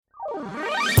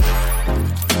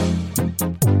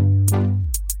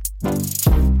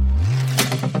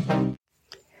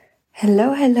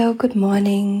Hello, good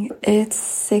morning. It's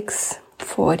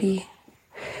 6:40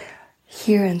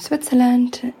 here in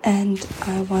Switzerland, and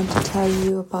I want to tell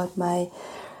you about my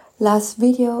last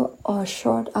video or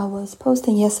short I was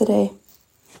posting yesterday,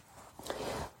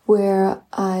 where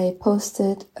I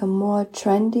posted a more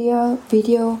trendier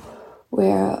video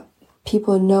where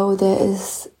people know there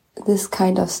is this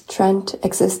kind of trend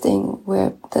existing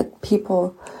where that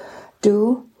people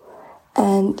do,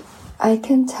 and I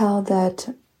can tell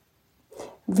that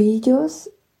videos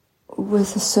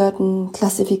with a certain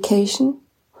classification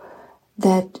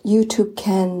that YouTube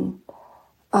can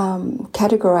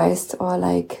categorize or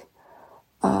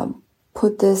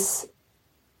put this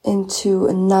into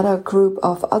another group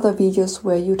of other videos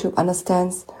where YouTube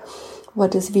understands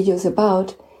what this video is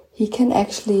about. He can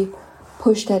actually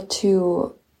push that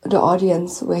to the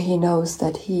audience where he knows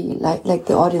that he like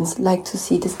the audience like to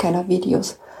see this kind of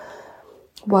videos,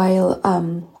 while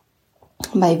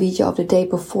my video of the day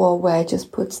before, where I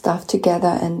just put stuff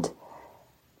together and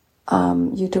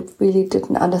YouTube really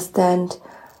didn't understand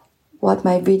what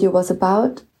my video was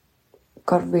about,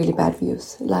 got really bad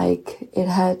views. Like, it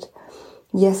had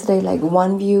yesterday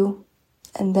 1 view,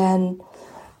 and then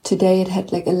today it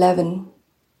had 11,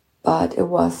 but it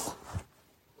was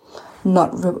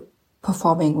not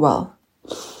performing well.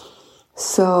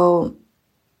 So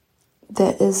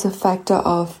there is a factor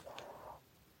of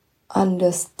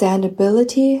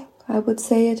understandability, I would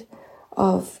say it,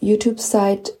 of YouTube's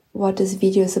side, what this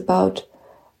video is about,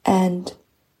 and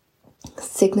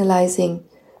signalizing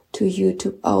to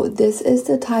YouTube, oh, this is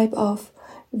the type of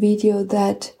video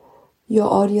that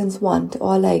your audience want,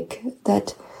 or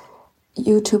that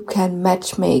YouTube can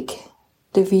matchmake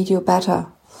the video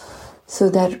better. So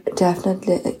that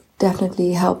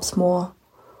definitely helps more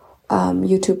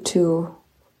YouTube to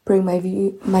bring my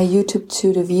YouTube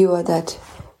to the viewer that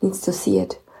needs to see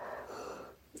it.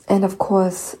 And of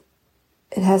course,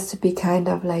 it has to be kind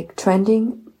of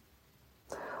trending.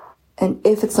 And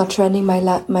if it's not trending, my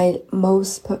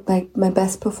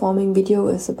best performing video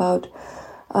is about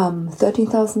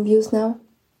 13,000 views now.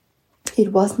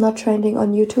 It was not trending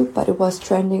on YouTube, but it was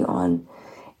trending on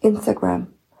Instagram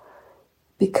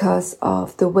because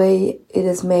of the way it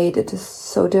is made. It is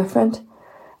so different.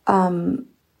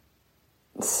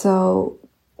 So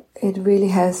it really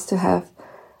has to have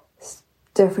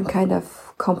different kind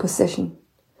of composition.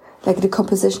 The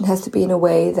composition has to be in a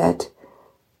way that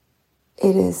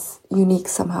it is unique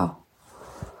somehow.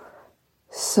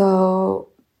 So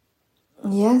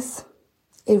yes,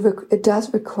 it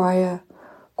does require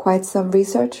quite some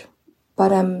research,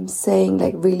 but I'm saying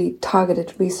really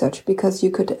targeted research, because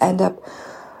you could end up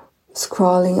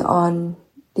scrolling on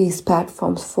these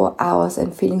platforms for hours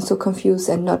and feeling so confused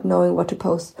and not knowing what to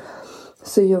post.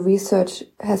 So your research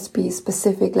has to be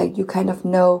specific, you kind of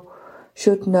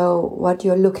should know what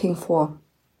you're looking for.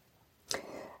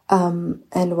 And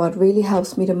what really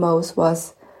helps me the most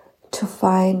was to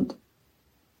find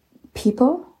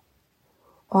people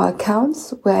or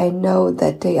accounts where I know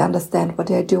that they understand what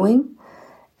they're doing,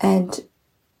 and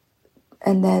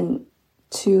then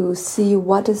to see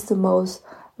what is the most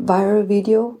viral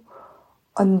video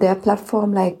on their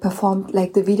platform,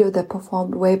 the video that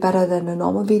performed way better than a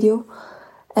normal video,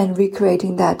 and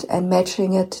recreating that and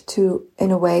matching it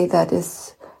in a way that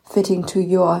is fitting to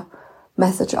your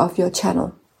message of your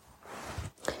channel.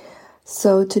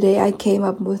 So today I came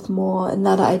up with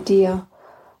another idea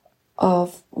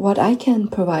of what I can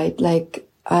provide.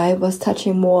 I was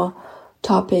touching more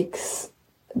topics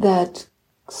that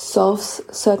solves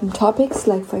certain topics,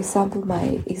 for example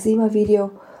my eczema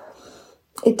video.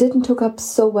 It didn't took up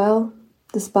so well,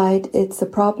 despite it's a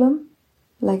problem.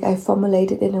 I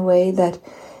formulated in a way that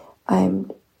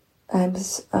I'm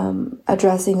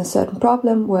addressing a certain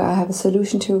problem where I have a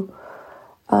solution to,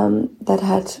 that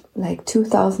had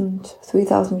 2,000,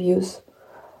 3,000 views,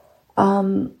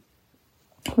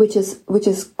 which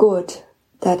is good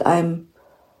that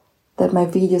my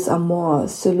videos are more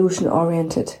solution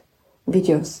oriented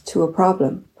videos to a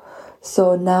problem.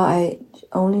 So now I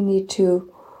only need to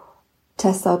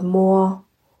test out more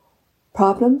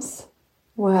problems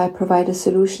where I provide the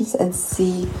solutions and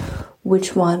see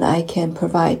which one I can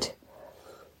provide.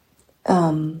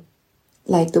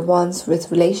 The ones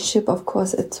with relationship, of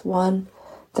course, it's one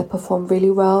that performed really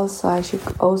well, so I should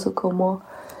also go more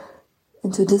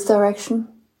into this direction.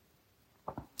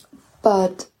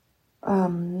 But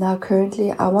now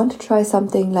currently I want to try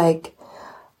something like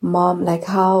mom,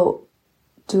 how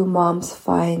do moms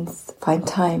find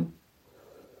time,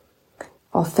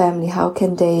 or family, how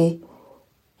can they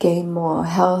gain more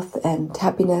health and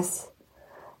happiness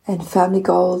and family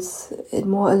goals. It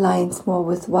more aligns more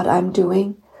with what I'm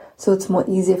doing. So it's more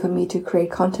easier for me to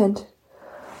create content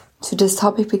to this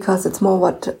topic because it's more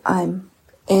what I'm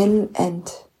in,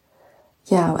 and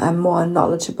yeah, I'm more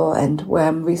knowledgeable and where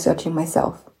I'm researching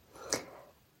myself.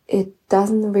 It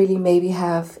doesn't really maybe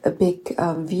have a big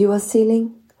viewer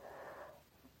ceiling,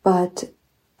 but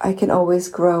I can always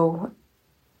grow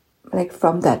like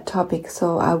from that topic.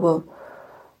 So I will,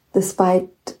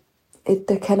 despite it,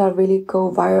 they cannot really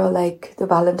go viral like the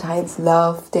Valentine's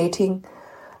love dating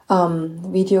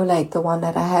video like the one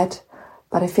that I had.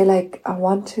 But I feel like I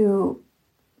want to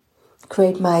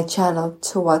create my channel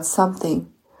towards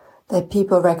something that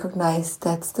people recognize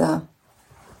that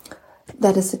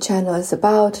is the channel is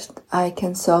about. I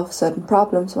can solve certain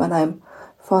problems when I'm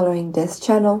following this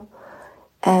channel.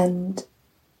 And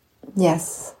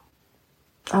yes,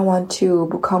 I want to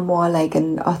become more like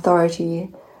an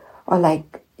authority, or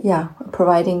like, yeah,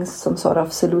 providing some sort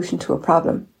of solution to a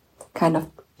problem kind of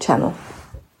channel.